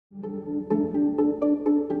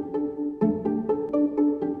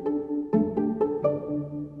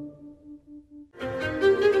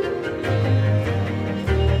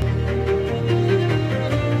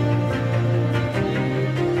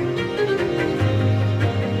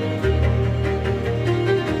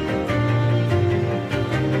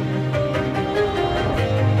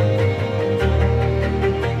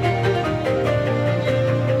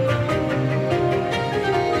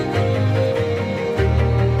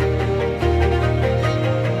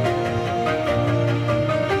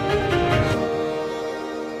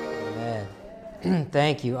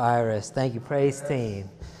Thank you, Iris. Thank you, praise team.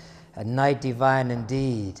 A night divine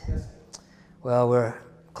indeed. Well, we're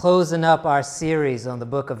closing up our series on the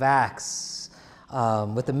book of Acts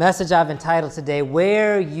with the message I've entitled today,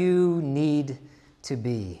 Where You Need to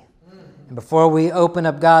Be. And before we open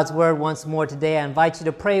up God's word once more today, I invite you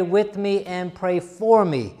to pray with me and pray for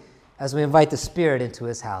me as we invite the Spirit into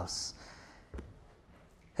his house.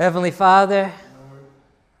 Heavenly Father,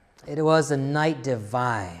 it was a night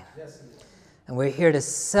divine. And we're here to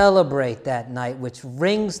celebrate that night, which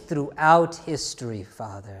rings throughout history,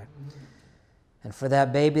 Father. And for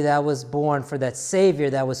that baby that was born, for that Savior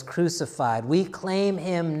that was crucified, we claim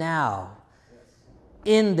him now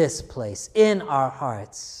in this place, in our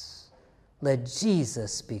hearts. Let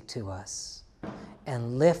Jesus speak to us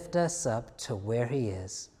and lift us up to where he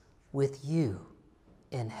is with you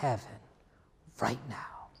in heaven right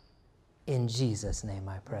now. In Jesus' name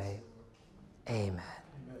I pray. Amen.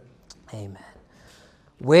 Amen.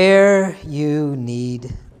 Where you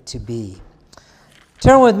need to be.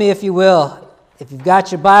 Turn with me, if you will. If you've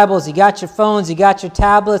got your Bibles, you got your phones, you got your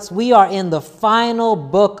tablets, we are in the final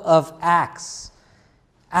book of Acts.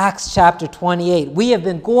 Acts chapter 28. We have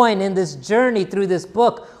been going in this journey through this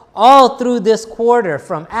book all through this quarter,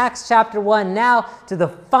 from Acts chapter 1 now to the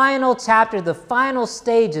final chapter, the final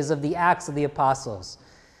stages of the Acts of the Apostles.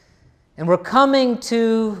 And we're coming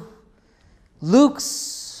to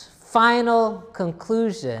Luke's final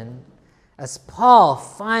conclusion as Paul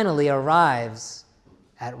finally arrives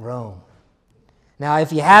at Rome. Now,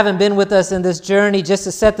 if you haven't been with us in this journey, just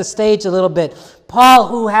to set the stage a little bit, Paul,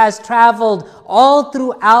 who has traveled all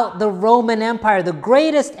throughout the Roman Empire, the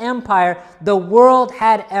greatest empire the world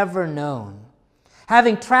had ever known,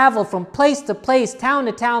 having traveled from place to place, town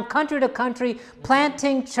to town, country to country,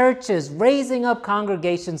 planting churches, raising up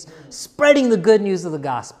congregations, spreading the good news of the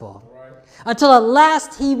gospel. Until at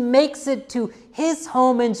last he makes it to his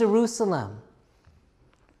home in Jerusalem,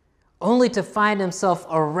 only to find himself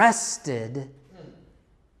arrested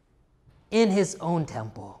in his own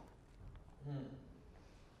temple,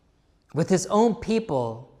 with his own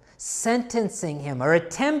people sentencing him or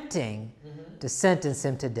attempting to sentence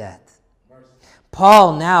him to death.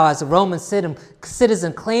 Paul now, as a Roman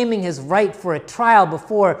citizen, claiming his right for a trial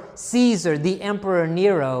before Caesar, the Emperor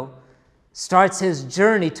Nero, starts his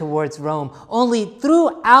journey towards Rome. Only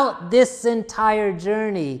throughout this entire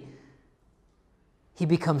journey, he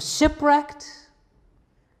becomes shipwrecked,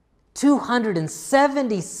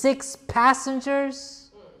 276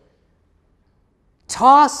 passengers,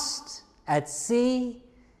 tossed at sea,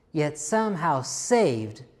 yet somehow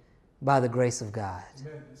saved by the grace of God.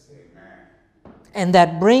 And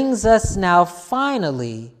that brings us now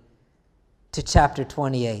finally to chapter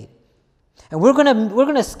 28. And we're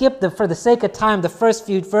gonna skip for the sake of time, the first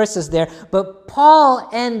few verses there. But Paul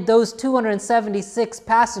and those 276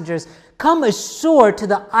 passengers come ashore to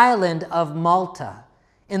the island of Malta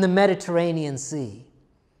in the Mediterranean Sea.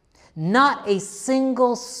 Not a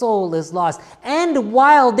single soul is lost. And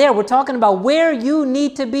while there, we're talking about where you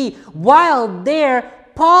need to be. While there,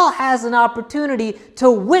 Paul has an opportunity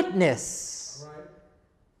to witness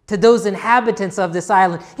to those inhabitants of this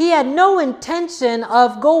island. He had no intention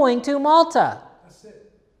of going to Malta. That's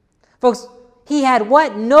it. Folks, he had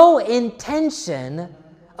what? No intention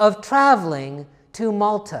of traveling to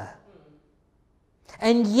Malta.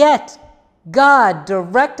 And yet, God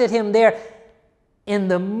directed him there in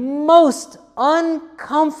the most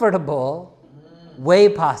uncomfortable way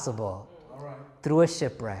possible, through a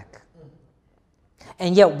shipwreck.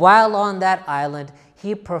 And yet, while on that island,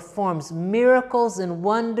 he performs miracles and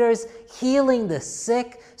wonders, healing the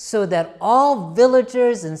sick, so that all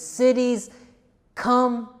villagers and cities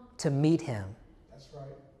come to meet him. That's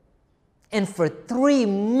right. And for 3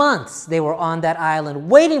 months they were on that island,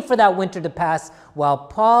 waiting for that winter to pass, while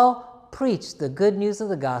Paul preached the good news of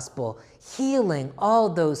the gospel, healing all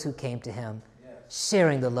those who came to him,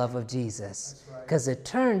 sharing the love of Jesus. Because it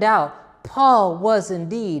turned out Paul was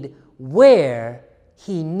indeed where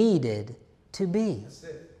he needed to be.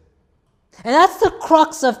 And that's the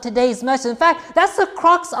crux of today's message. In fact, that's the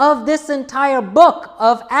crux of this entire book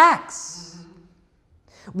of Acts.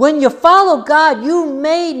 When you follow God, you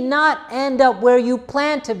may not end up where you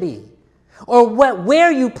plan to be or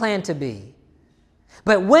where you plan to be.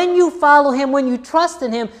 But when you follow him, when you trust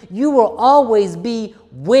in him, you will always be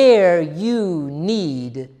where you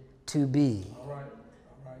need to be. All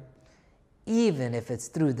right. Even if it's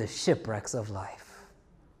through the shipwrecks of life.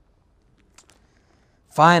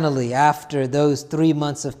 Finally, after those 3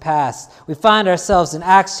 months have passed, we find ourselves in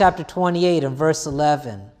Acts chapter 28 and verse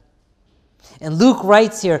 11. And Luke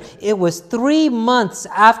writes here, it was 3 months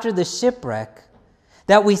after the shipwreck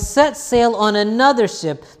that we set sail on another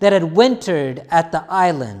ship that had wintered at the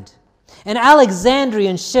island, an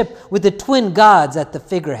Alexandrian ship with the twin gods at the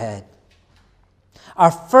figurehead.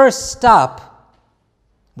 Our first stop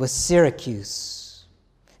was Syracuse.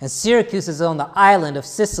 And Syracuse is on the island of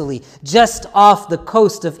Sicily, just off the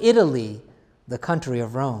coast of Italy, the country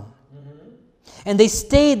of Rome. And they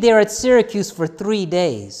stayed there at Syracuse for 3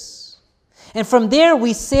 days. And from there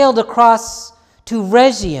we sailed across to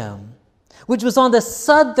Rhegium, which was on the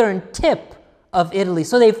southern tip of Italy.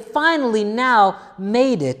 So they finally now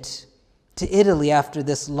made it to Italy after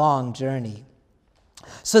this long journey.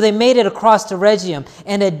 So they made it across to Rhegium,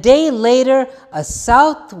 and a day later a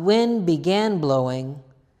south wind began blowing.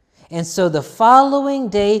 And so the following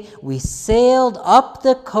day we sailed up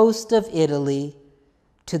the coast of Italy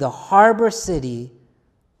to the harbor city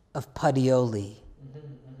of Puteoli.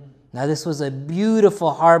 Now this was a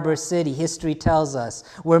beautiful harbor city, history tells us,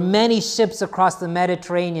 where many ships across the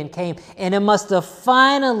Mediterranean came, and it must have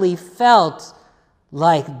finally felt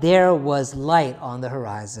like there was light on the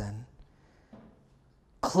horizon.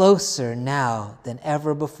 Closer now than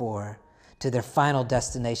ever before to their final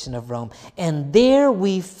destination of Rome. And there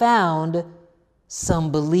we found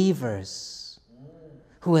some believers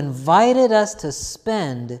who invited us to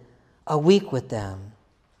spend a week with them.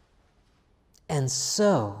 And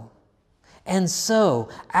so,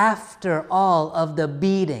 after all of the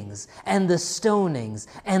beatings and the stonings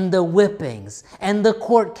and the whippings and the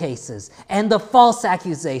court cases and the false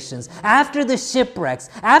accusations, after the shipwrecks,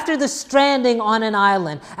 after the stranding on an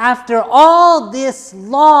island, after all this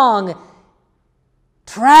long,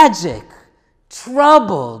 tragic,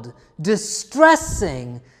 troubled,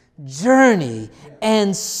 distressing journey,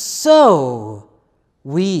 and so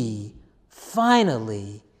we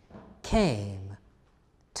finally came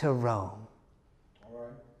to Rome,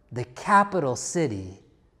 the capital city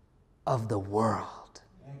of the world.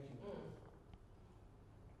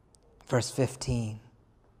 Verse 15.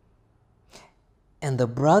 And the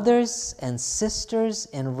brothers and sisters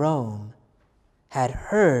in Rome had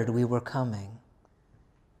heard we were coming,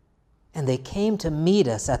 and they came to meet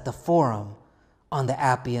us at the Forum on the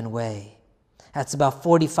Appian Way. That's about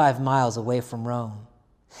 45 miles away from Rome.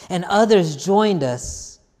 And others joined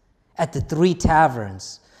us at the 3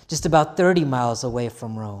 Taverns, just about 30 miles away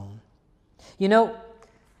from Rome. You know,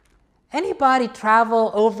 anybody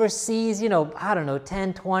travel overseas,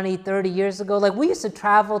 10, 20, 30 years ago? Like we used to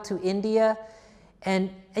travel to India, and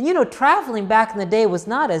traveling back in the day was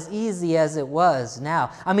not as easy as it was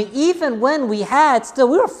now. I mean, even when we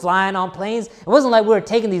were flying on planes. It wasn't like we were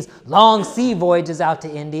taking these long sea voyages out to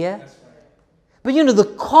India. That's right. But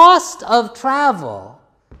the cost of travel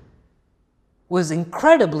was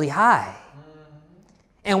incredibly high.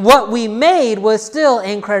 And what we made was still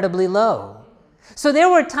incredibly low. So there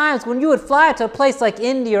were times when you would fly to a place like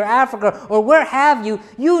India or Africa or where have you,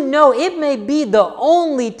 it may be the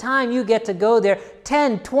only time you get to go there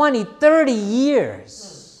 10, 20, 30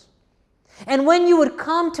 years. And when you would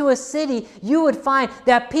come to a city, you would find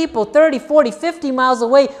that people 30, 40, 50 miles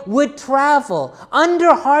away would travel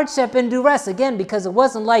under hardship and duress. Again, because it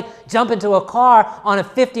wasn't like jump into a car on a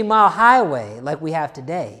 50-mile highway like we have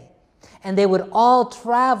today. And they would all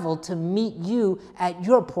travel to meet you at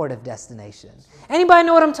your port of destination. Anybody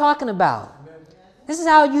know what I'm talking about? This is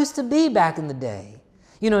how it used to be back in the day.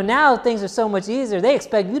 Now things are so much easier. They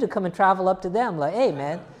expect you to come and travel up to them. Like, hey,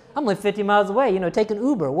 man, I'm only 50 miles away. Take an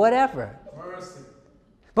Uber, whatever. Mercy.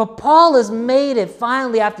 But Paul has made it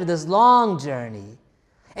finally after this long journey.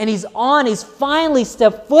 And he's finally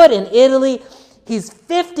stepped foot in Italy. He's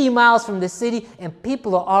 50 miles from the city, and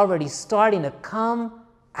people are already starting to come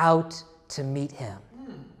out to meet him.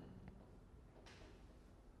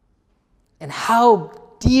 And how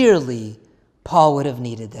dearly Paul would have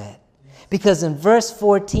needed that. Because in verse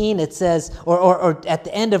 14 it says, or at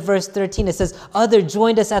the end of verse 13 it says, others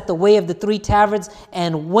joined us at the way of the 3 Taverns,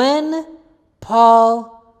 and when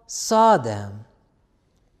Paul saw them,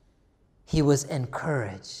 he was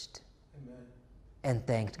encouraged. Amen. And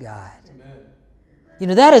thanked God. Amen. You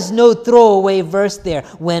know, that is no throwaway verse there.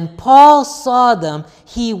 When Paul saw them,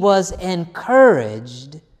 he was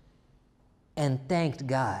encouraged and thanked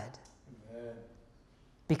God. Amen.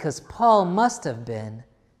 Because Paul must have been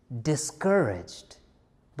discouraged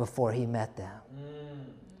before he met them.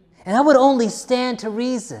 And that would only stand to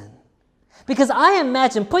reason. Because I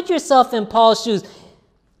imagine, put yourself in Paul's shoes.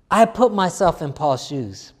 I put myself in Paul's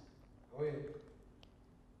shoes.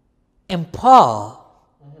 And Paul,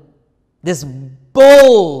 this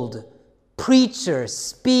bold preacher,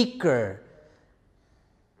 speaker,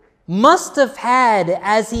 must have had,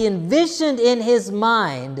 as he envisioned in his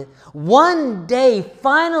mind, one day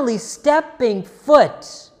finally stepping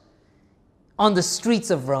foot on the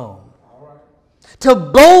streets of Rome to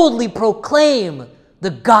boldly proclaim the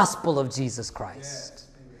gospel of Jesus Christ.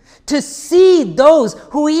 To see those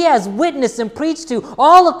who he has witnessed and preached to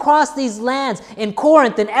all across these lands, in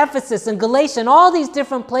Corinth and Ephesus and Galatia and all these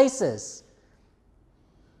different places,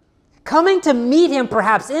 coming to meet him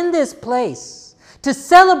perhaps in this place, to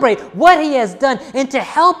celebrate what he has done and to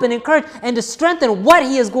help and encourage and to strengthen what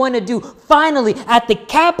he is going to do finally at the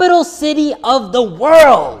capital city of the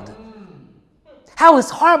world. How his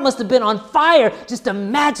heart must have been on fire just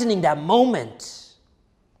imagining that moment.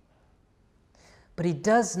 But he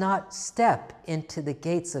does not step into the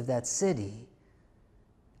gates of that city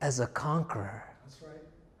as a conqueror. That's right.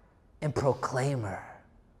 And proclaimer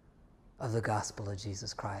of the gospel of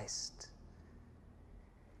Jesus Christ.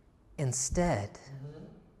 Instead,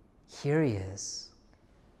 here he is,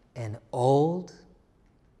 an old,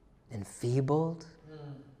 enfeebled,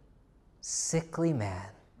 sickly man,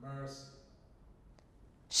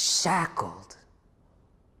 shackled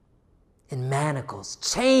in manacles,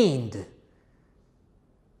 chained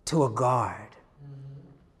to a guard,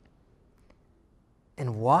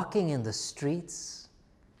 and walking in the streets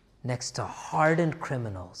next to hardened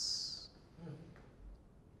criminals.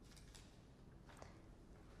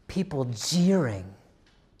 People jeering,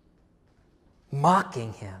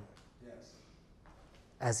 mocking him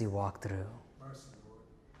as he walked through.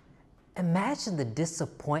 Imagine the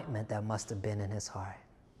disappointment that must have been in his heart.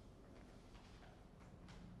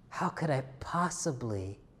 How could I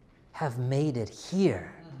possibly have made it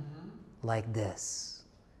here like this?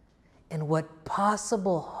 And what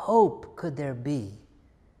possible hope could there be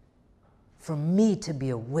for me to be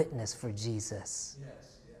a witness for Jesus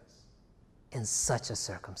in such a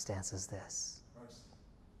circumstance as this?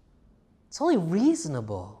 It's only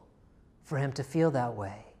reasonable for him to feel that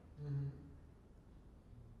way.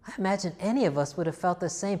 I imagine any of us would have felt the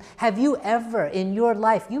same. Have you ever in your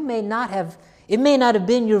life, it may not have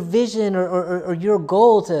been your vision or your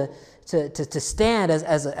goal to stand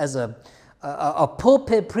as a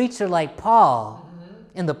pulpit preacher like Paul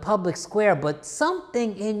in the public square, but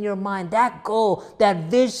something in your mind, that goal, that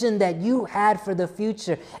vision that you had for the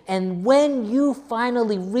future, and when you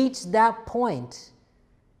finally reach that point,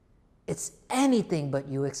 it's anything but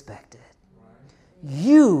you expected.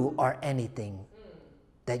 You are anything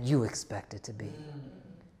that you expect it to be.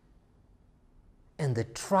 And the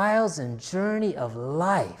trials and journey of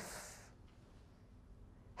life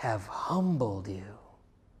have humbled you,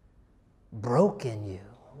 broken you,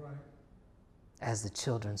 as the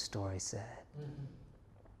children's story said,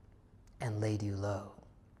 and laid you low.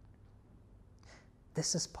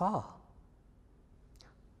 This is Paul,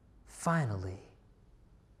 finally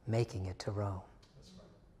making it to Rome.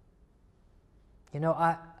 You know,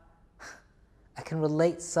 I can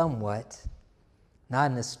relate somewhat, not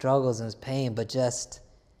in his struggles and his pain, but just,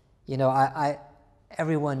 you know,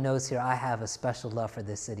 everyone knows here I have a special love for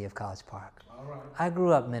this city of College Park. I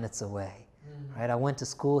grew up minutes away, right? I went to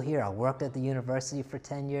school here. I worked at the university for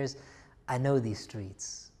 10 years. I know these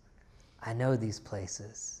streets. I know these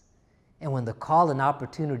places. And when the call and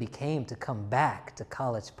opportunity came to come back to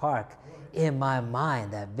College Park, in my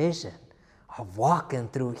mind, that vision of walking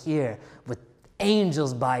through here with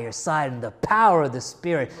angels by your side and the power of the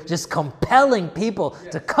Spirit just compelling people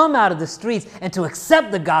to come out of the streets and to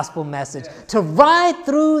accept the gospel message, to ride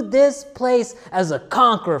through this place as a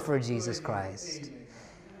conqueror for Jesus Christ.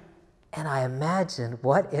 And I imagined,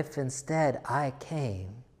 what if instead I came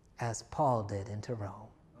as Paul did into Rome?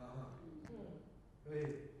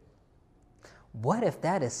 What if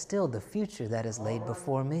that is still the future that is laid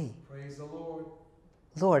before me? Praise the Lord.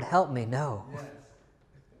 Lord, help me know. Yes.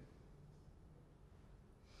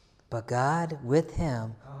 But God, with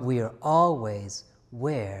him, we are always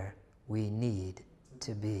where we need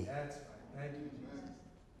to be. That's right. Thank you, Jesus.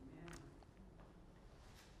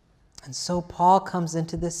 And so Paul comes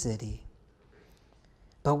into the city.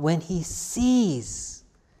 But when he sees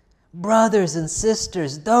brothers and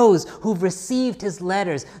sisters, those who've received his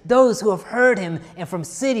letters, those who have heard him, and from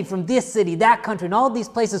this city, that country, and all these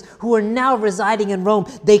places, who are now residing in Rome,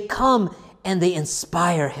 they come and they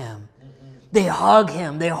inspire him. They hug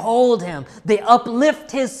him, they hold him, they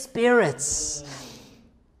uplift his spirits.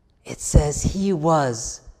 It says he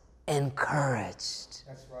was encouraged.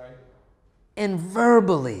 That's right. And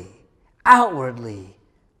verbally, outwardly,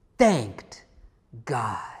 thanked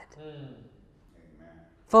God.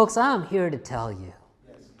 Folks, I'm here to tell you,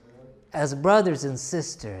 as brothers and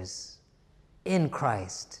sisters in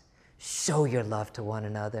Christ, show your love to one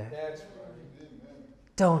another. That's right.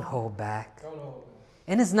 Don't hold back. Don't hold back.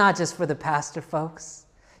 And it's not just for the pastor, folks.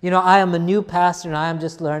 I am a new pastor and I am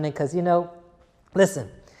just learning because, listen,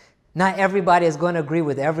 not everybody is going to agree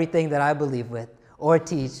with everything that I believe with or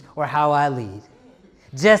teach or how I lead.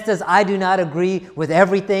 Just as I do not agree with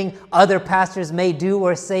everything other pastors may do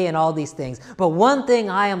or say and all these things. But one thing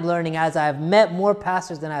I am learning as I've met more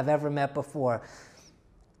pastors than I've ever met before,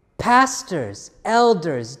 pastors,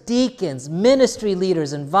 elders, deacons, ministry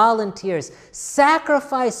leaders, and volunteers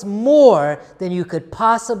sacrifice more than you could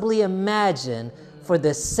possibly imagine for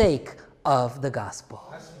the sake of the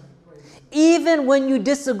gospel. Even when you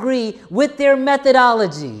disagree with their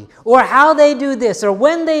methodology or how they do this or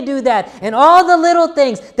when they do that and all the little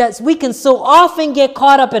things that we can so often get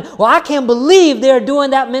caught up in. Well, I can't believe they're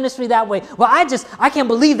doing that ministry that way. Well, I can't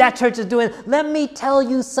believe that church is doing it. Let me tell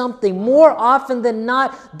you something. More often than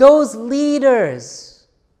not, those leaders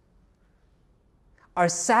are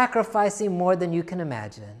sacrificing more than you can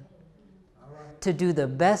imagine to do the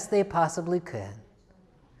best they possibly could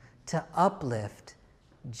to uplift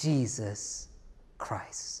Jesus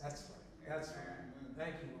Christ. That's right. That's right.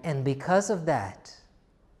 Thank you. And because of that,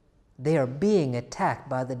 they are being attacked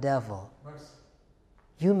by the devil. Mercy.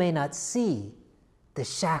 You may not see the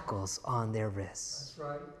shackles on their wrists. That's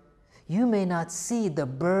right. You may not see the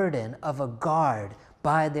burden of a guard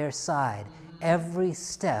by their side every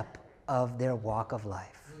step of their walk of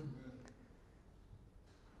life.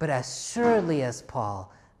 But as surely as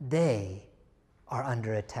Paul, they are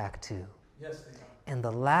under attack too. Yes, they are. And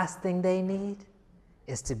the last thing they need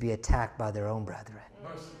is to be attacked by their own brethren.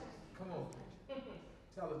 Mercy. Come on.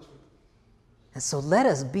 Tell the truth. And so let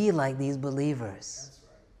us be like these believers. That's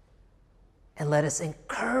right. And let us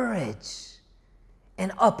encourage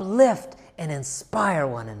and uplift and inspire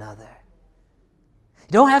one another.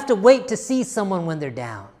 You don't have to wait to see someone when they're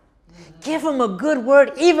down. Give them a good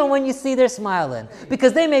word even when you see they're smiling.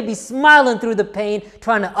 Because they may be smiling through the pain,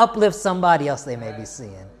 trying to uplift somebody else they may be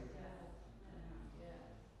seeing.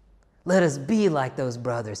 Let us be like those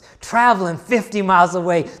brothers, traveling 50 miles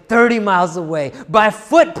away, 30 miles away, by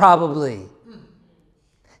foot probably,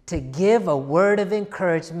 to give a word of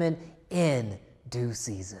encouragement in due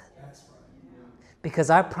season. Because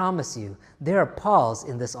I promise you, there are Pauls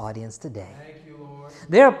in this audience today. Thank you, Lord.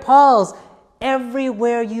 There are Pauls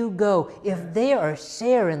everywhere you go. If they are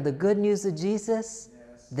sharing the good news of Jesus,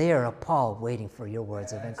 they are a Paul waiting for your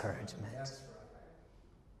words of encouragement.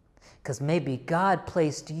 Because maybe God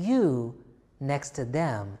placed you next to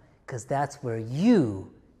them because that's where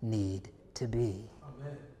you need to be.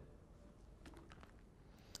 Amen.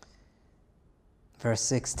 Verse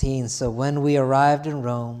 16, so when we arrived in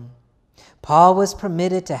Rome, Paul was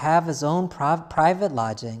permitted to have his own private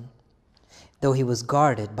lodging, though he was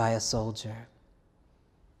guarded by a soldier.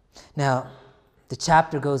 Now, the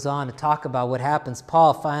chapter goes on to talk about what happens.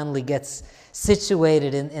 Paul finally gets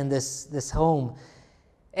situated in this home,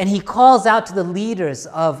 and he calls out to the leaders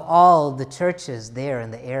of all the churches there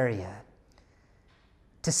in the area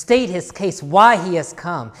to state his case, why he has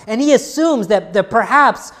come. And he assumes that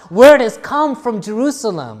perhaps word has come from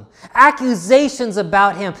Jerusalem, accusations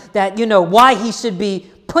about him that, why he should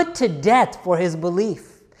be put to death for his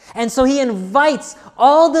belief. And so he invites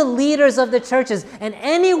all the leaders of the churches and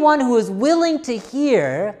anyone who is willing to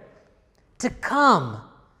hear to come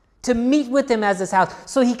to meet with him as his house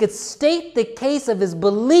so he could state the case of his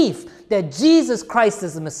belief that Jesus Christ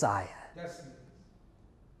is the Messiah. Yes.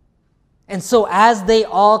 And so as they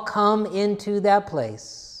all come into that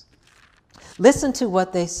place, listen to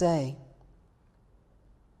what they say.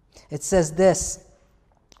 It says this,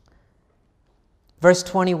 verse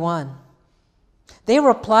 21. They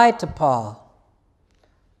replied to Paul,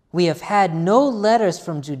 "We have had no letters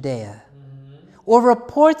from Judea or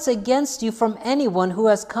reports against you from anyone who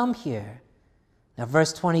has come here." Now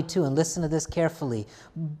verse 22, and listen to this carefully.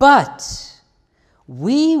 "But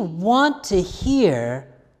we want to hear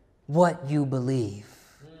what you believe.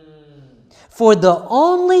 For the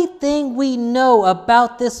only thing we know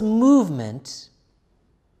about this movement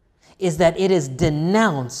is that it is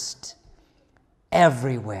denounced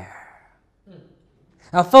everywhere."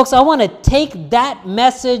 Now, folks, I want to take that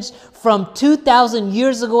message from 2,000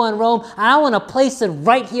 years ago in Rome, and I want to place it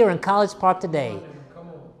right here in College Park today. Come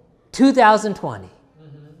on. 2020.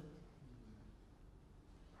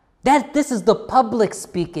 This is the public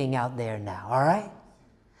speaking out there now, all right?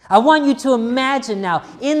 I want you to imagine now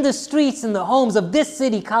in the streets and the homes of this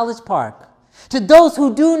city, College Park, to those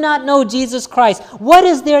who do not know Jesus Christ, what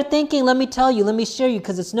is their thinking? Let me tell you, let me share you,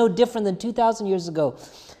 because it's no different than 2,000 years ago.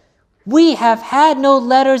 We have had no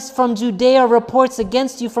letters from Judea, reports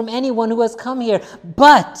against you from anyone who has come here,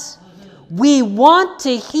 but we want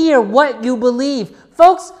to hear what you believe.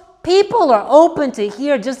 Folks, people are open to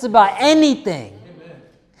hear just about anything. Amen.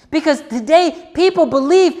 Because today, people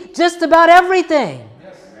believe just about everything.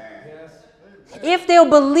 If they'll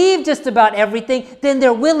believe just about everything, then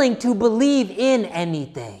they're willing to believe in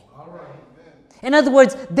anything. In other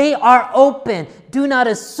words, they are open. Do not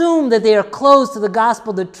assume that they are closed to the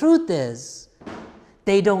gospel. The truth is,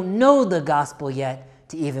 they don't know the gospel yet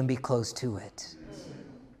to even be close to it.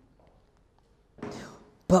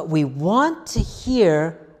 But we want to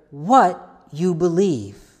hear what you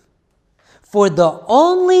believe. For the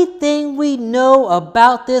only thing we know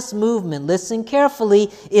about this movement, listen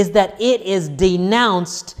carefully, is that it is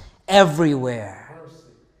denounced everywhere.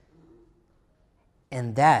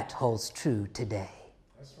 And that holds true today.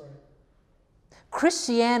 That's right.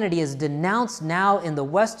 Christianity is denounced now in the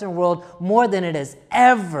Western world more than it has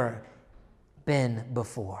ever been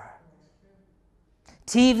before.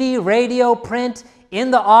 TV, radio, print,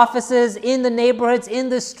 in the offices, in the neighborhoods, in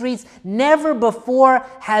the streets. Never before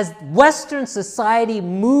has Western society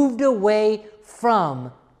moved away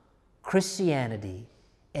from Christianity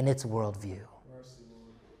and its worldview.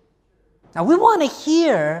 Now, we want to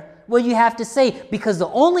hear what you have to say, because the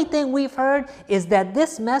only thing we've heard is that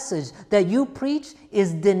this message that you preach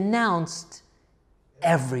is denounced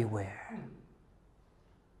everywhere.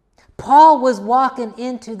 Paul was walking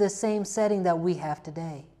into the same setting that we have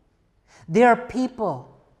today. There are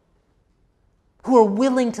people who are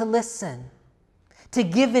willing to listen, to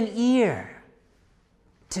give an ear,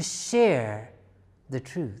 to share the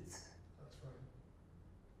truth.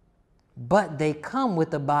 But they come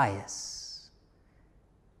with a bias,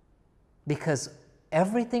 because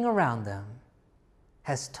everything around them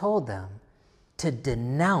has told them to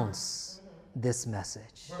denounce this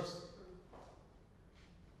message.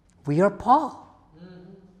 We are Paul.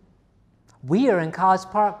 We are in College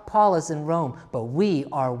Park, Paul is in Rome, but we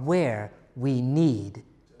are where we need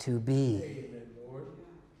to be.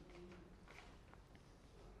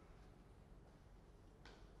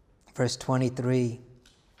 Verse 23,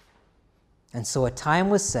 and so a time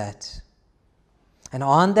was set, and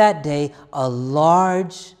on that day a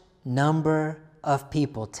large number of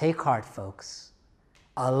people, take heart folks,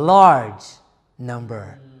 a large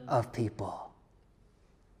number of people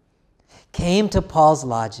came to Paul's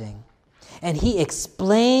lodging. And he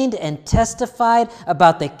explained and testified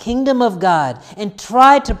about the kingdom of God and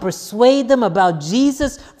tried to persuade them about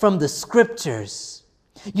Jesus from the scriptures.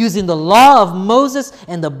 Using the law of Moses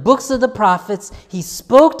and the books of the prophets, he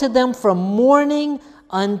spoke to them from morning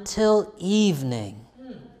until evening.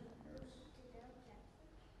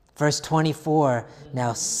 Verse 24,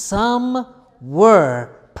 now some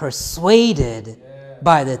were persuaded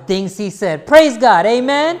by the things he said. Praise God,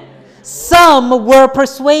 amen? Some were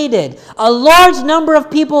persuaded. A large number of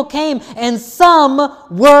people came, and some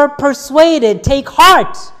were persuaded. Take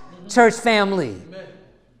heart, church family.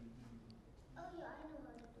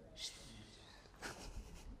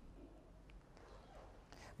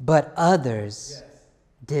 But others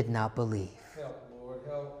did not believe. Help, Lord,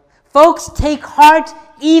 help. Folks, take heart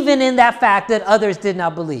even in that fact that others did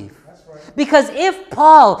not believe. Right. Because if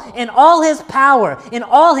Paul, in all his power, in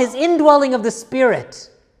all his indwelling of the Spirit,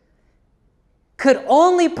 could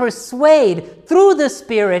only persuade through the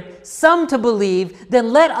Spirit some to believe,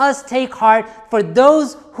 then let us take heart for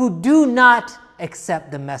those who do not accept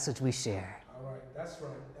the message we share. All right, that's right,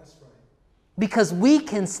 that's right. Because we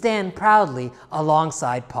can stand proudly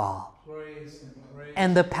alongside Paul. Praise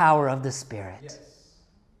and the power of the Spirit. Yes.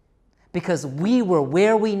 Because we were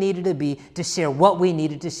where we needed to be to share what we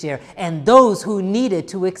needed to share, and those who needed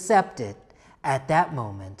to accept it at that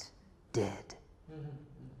moment did.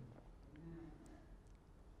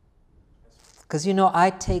 Because, I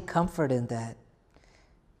take comfort in that.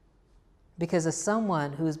 Because as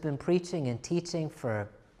someone who's been preaching and teaching for,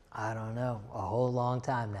 a whole long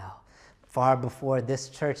time now, far before this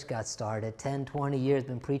church got started, 10, 20 years,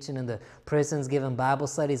 been preaching in the prisons, giving Bible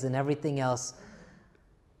studies and everything else,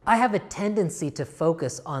 I have a tendency to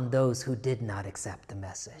focus on those who did not accept the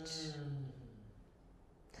message.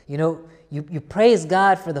 You know, you praise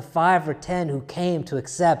God for the 5 or 10 who came to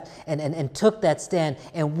accept and took that stand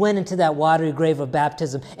and went into that watery grave of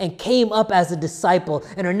baptism and came up as a disciple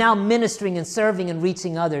and are now ministering and serving and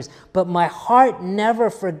reaching others. But my heart never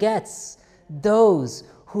forgets those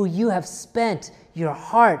who you have spent your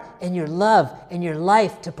heart and your love and your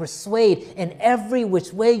life to persuade in every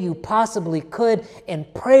which way you possibly could in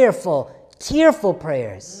prayerful, tearful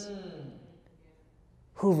prayers,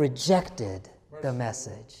 who rejected the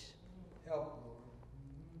message.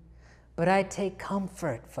 But I take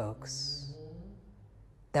comfort, folks,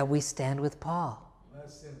 that we stand with Paul.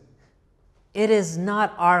 It is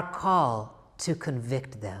not our call to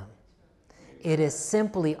convict them. It is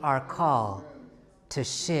simply our call to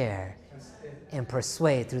share and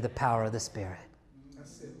persuade through the power of the Spirit.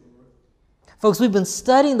 Folks, we've been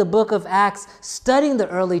studying the book of Acts, studying the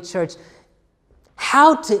early church,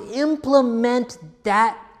 how to implement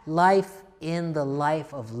that life in the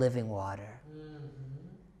life of living water.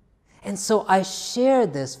 And so I share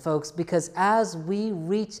this, folks, because as we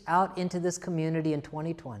reach out into this community in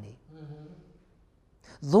 2020,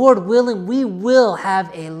 Lord willing, we will have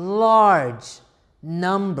a large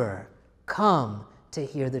number come to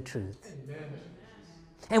hear the truth. Amen.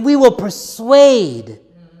 And we will persuade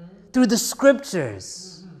through the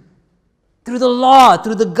scriptures, through the law,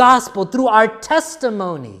 through the gospel, through our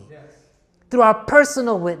testimony, through our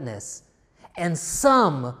personal witness. And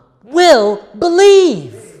some will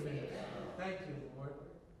believe.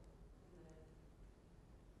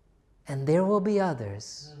 And there will be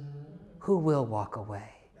others who will walk away.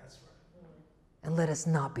 That's right. And let us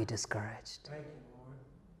not be discouraged. Thank you, Lord.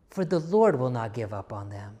 For the Lord will not give up on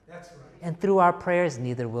them. That's right. And through our prayers,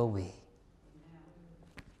 neither will we.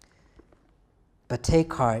 But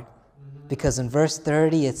take heart, because in verse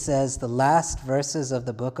 30 it says, the last verses of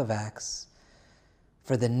the book of Acts,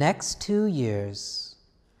 for the next 2 years,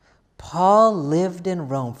 Paul lived in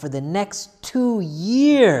Rome. For the next 2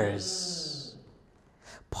 years,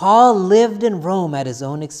 Paul lived in Rome at his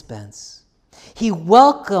own expense. He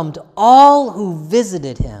welcomed all who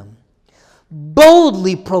visited him,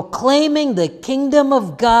 boldly proclaiming the kingdom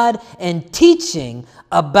of God and teaching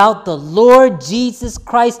about the Lord Jesus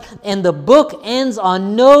Christ. And the book ends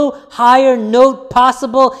on no higher note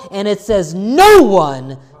possible, and it says no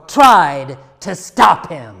one tried to stop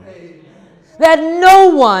him. That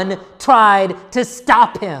no one tried to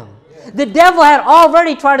stop him. The devil had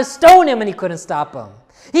already tried to stone him, and he couldn't stop him.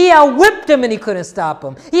 He had whipped him and he couldn't stop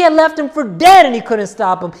him. He had left him for dead and he couldn't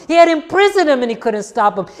stop him. He had imprisoned him and he couldn't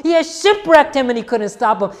stop him. He had shipwrecked him and he couldn't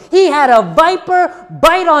stop him. He had a viper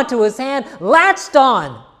bite onto his hand, latched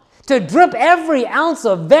on to drip every ounce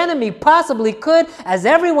of venom he possibly could as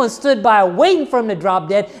everyone stood by waiting for him to drop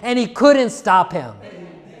dead, and he couldn't stop him.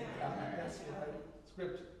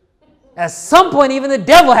 At some point, even the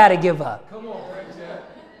devil had to give up. Come on,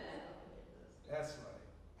 that's right.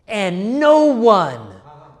 And no one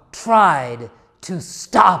tried to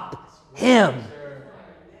stop him,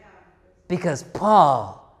 because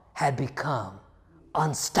Paul had become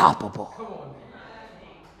unstoppable. Come on.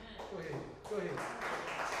 Go ahead.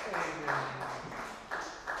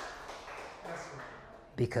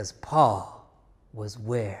 Because Paul was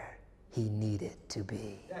where he needed to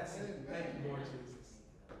be. That's it. Thank you, Lord Jesus.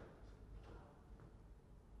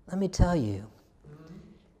 Let me tell you,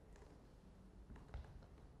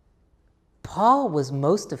 Paul was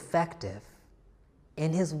most effective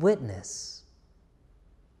in his witness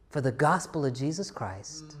for the gospel of Jesus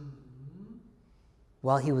Christ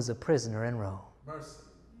while he was a prisoner in Rome. Mercy.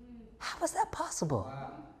 How was that possible?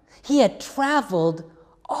 Wow. He had traveled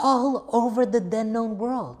all over the then known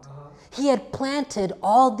world. He had planted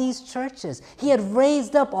all these churches. He had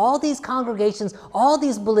raised up all these congregations, all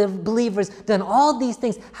these believers, done all these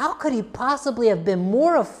things. How could he possibly have been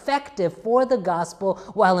more effective for the gospel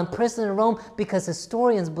while in prison in Rome? Because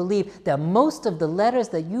historians believe that most of the letters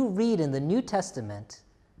that you read in the New Testament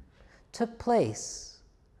took place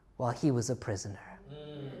while he was a prisoner.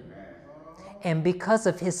 And because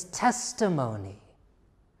of his testimony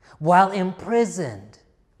while imprisoned,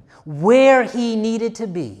 where he needed to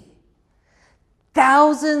be,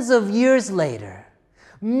 thousands of years later,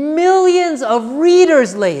 millions of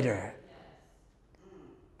readers later,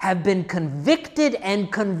 have been convicted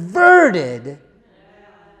and converted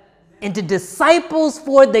into disciples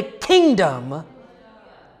for the kingdom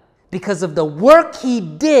because of the work he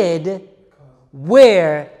did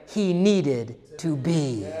where he needed to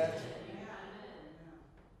be.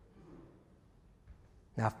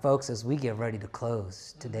 Now, folks, as we get ready to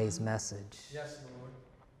close today's message, yes, Lord,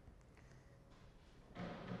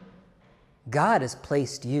 God has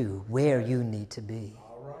placed you where you need to be.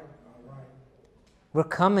 All right. We're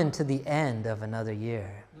coming to the end of another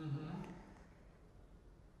year.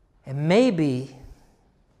 And maybe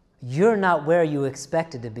you're not where you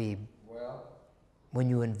expected to be when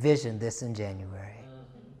you envisioned this in January.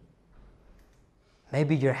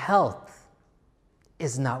 Maybe your health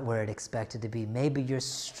is not where it expected to be. Maybe you're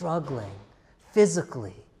struggling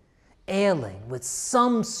physically, ailing, with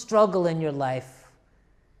some struggle in your life,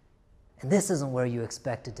 and this isn't where you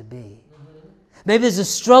expected to be. Maybe there's a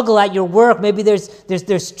struggle at your work. Maybe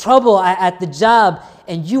there's trouble at the job,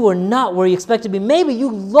 and you are not where you expect to be. Maybe you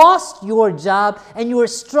lost your job and you are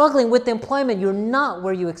struggling with employment. You're not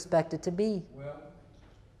where you expected to be.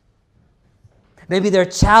 Maybe there are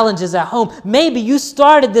challenges at home. Maybe you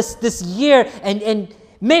started this year and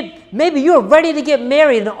maybe you're ready to get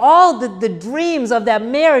married, and all the dreams of that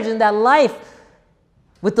marriage and that life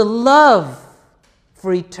with the love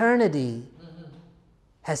for eternity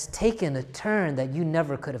has taken a turn that you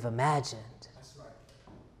never could have imagined. That's right.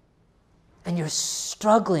 And you're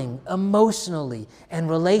struggling emotionally and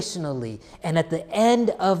relationally. And at the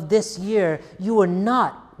end of this year, you are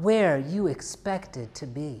not where you expected to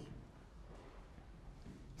be.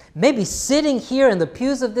 Maybe sitting here in the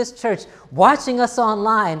pews of this church, watching us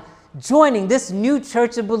online, joining this new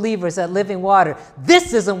church of believers at Living Water,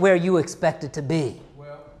 this isn't where you expected to be.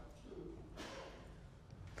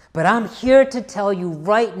 But I'm here to tell you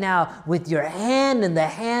right now, with your hand in the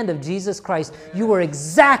hand of Jesus Christ, you are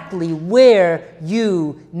exactly where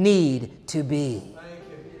you need to be. Thank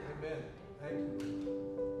you. Amen. Thank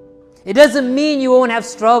you. It doesn't mean you won't have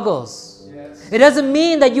struggles. Yes. It doesn't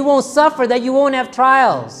mean that you won't suffer, that you won't have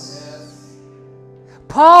trials. Yes.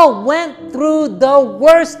 Paul went through the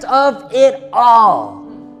worst of it all,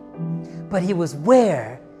 but he was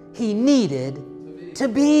where he needed to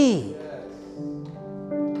be.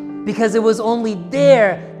 Because it was only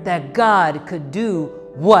there that God could do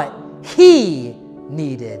what he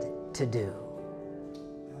needed to do.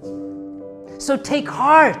 So take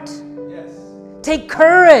heart. Yes. Take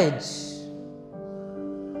courage.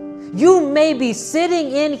 You may be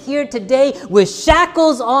sitting in here today with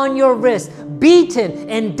shackles on your wrist, beaten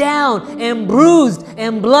and down and bruised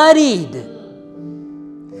and bloodied.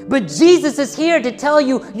 But Jesus is here to tell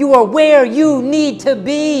you, you are where you need to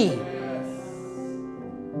be.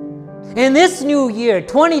 In this new year,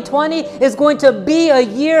 2020 is going to be a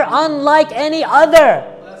year unlike any other.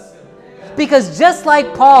 Because just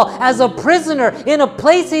like Paul, as a prisoner in a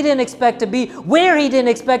place he didn't expect to be, where he didn't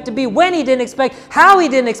expect to be, when he didn't expect, how he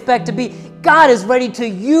didn't expect to be, God is ready to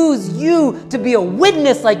use you to be a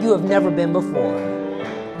witness like you have never been before.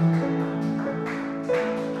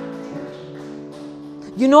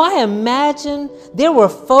 You know, I imagine there were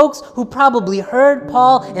folks who probably heard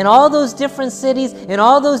Paul in all those different cities, in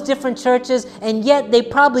all those different churches, and yet they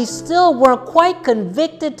probably still weren't quite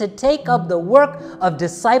convicted to take up the work of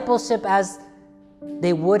discipleship as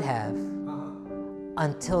they would have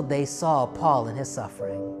until they saw Paul in his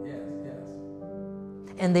suffering.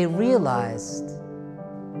 Yes. And they realized,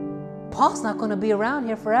 Paul's not going to be around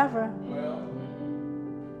here forever.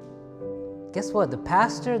 Guess what? The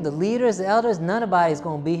pastor, the leaders, the elders, nobody's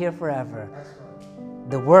going to be here forever.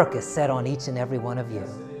 The work is set on each and every one of you.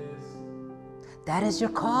 That is your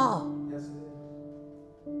call.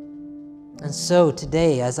 And so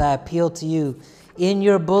today, as I appeal to you in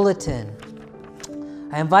your bulletin,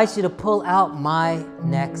 I invite you to pull out my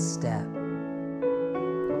next step.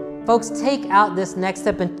 Folks, take out this next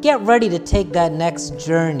step and get ready to take that next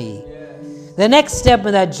journey. The next step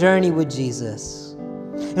in that journey with Jesus.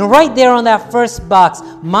 And right there on that first box,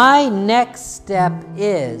 my next step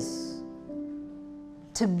is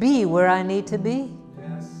to be where I need to be.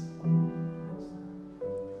 Yes.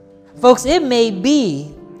 Folks, it may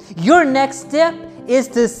be your next step is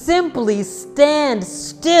to simply stand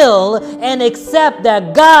still and accept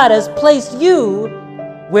that God has placed you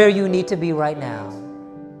where you need to be right now.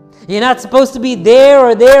 You're not supposed to be there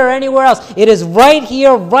or anywhere else. It is right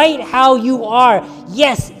here, right how you are.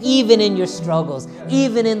 Yes, even in your struggles,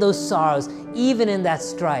 even in those sorrows, even in that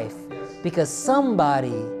strife. Because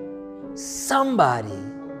somebody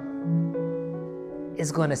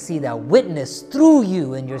is going to see that witness through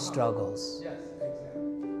you in your struggles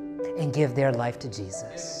and give their life to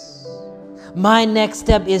Jesus. My next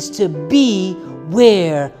step is to be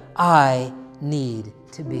where I need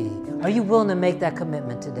to be. Are you willing to make that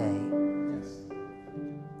commitment today?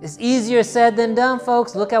 It's easier said than done,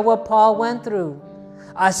 folks. Look at what Paul went through.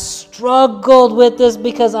 I struggled with this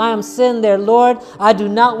because I am sitting there. Lord, I do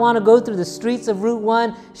not want to go through the streets of Route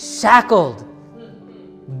 1 shackled,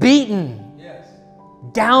 beaten,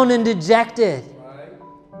 down and dejected.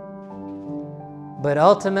 But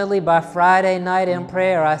ultimately, by Friday night in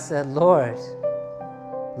prayer, I said, Lord,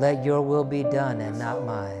 Let your will be done and not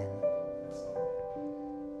mine.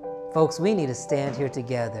 Folks, we need to stand here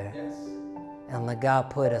together and let God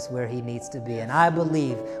put us where he needs to be. And I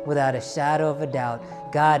believe, without a shadow of a doubt,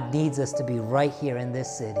 God needs us to be right here in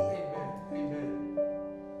this city. Amen.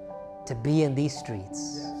 To be in these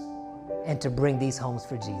streets and to bring these homes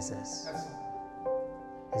for Jesus.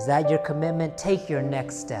 Is that your commitment? Take your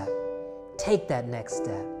next step. Take that next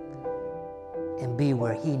step and be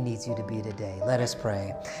where he needs you to be today. Let us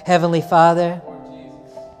pray. Heavenly Father,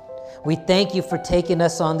 we thank you for taking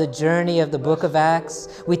us on the journey of the book of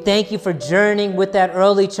Acts. We thank you for journeying with that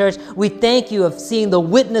early church. We thank you of seeing the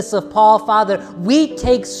witness of Paul. Father, we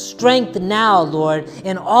take strength now, Lord,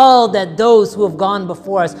 in all that those who have gone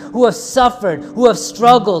before us, who have suffered, who have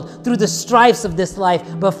struggled through the strifes of this life.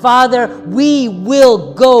 But Father, we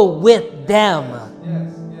will go with them.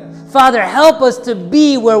 Father, help us to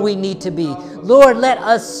be where we need to be. Lord, let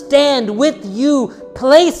us stand with you.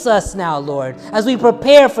 Place us now, Lord, as we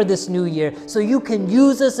prepare for this new year, so you can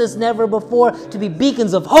use us as never before to be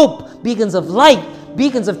beacons of hope, beacons of light,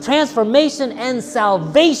 beacons of transformation and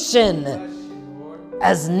salvation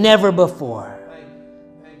as never before.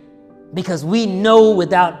 Because we know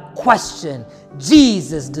without question,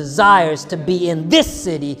 Jesus desires to be in this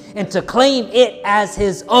city and to claim it as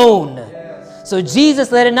his own. So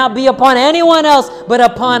Jesus, let it not be upon anyone else, but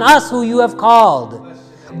upon us who you have called.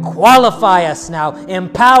 Qualify us now,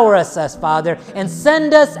 empower us, Father, and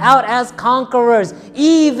send us out as conquerors,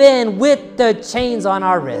 even with the chains on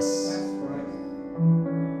our wrists.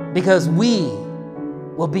 Because we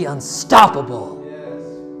will be unstoppable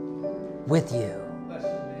with you.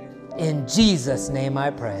 In Jesus' name I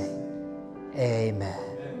pray. Amen.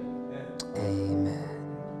 Amen.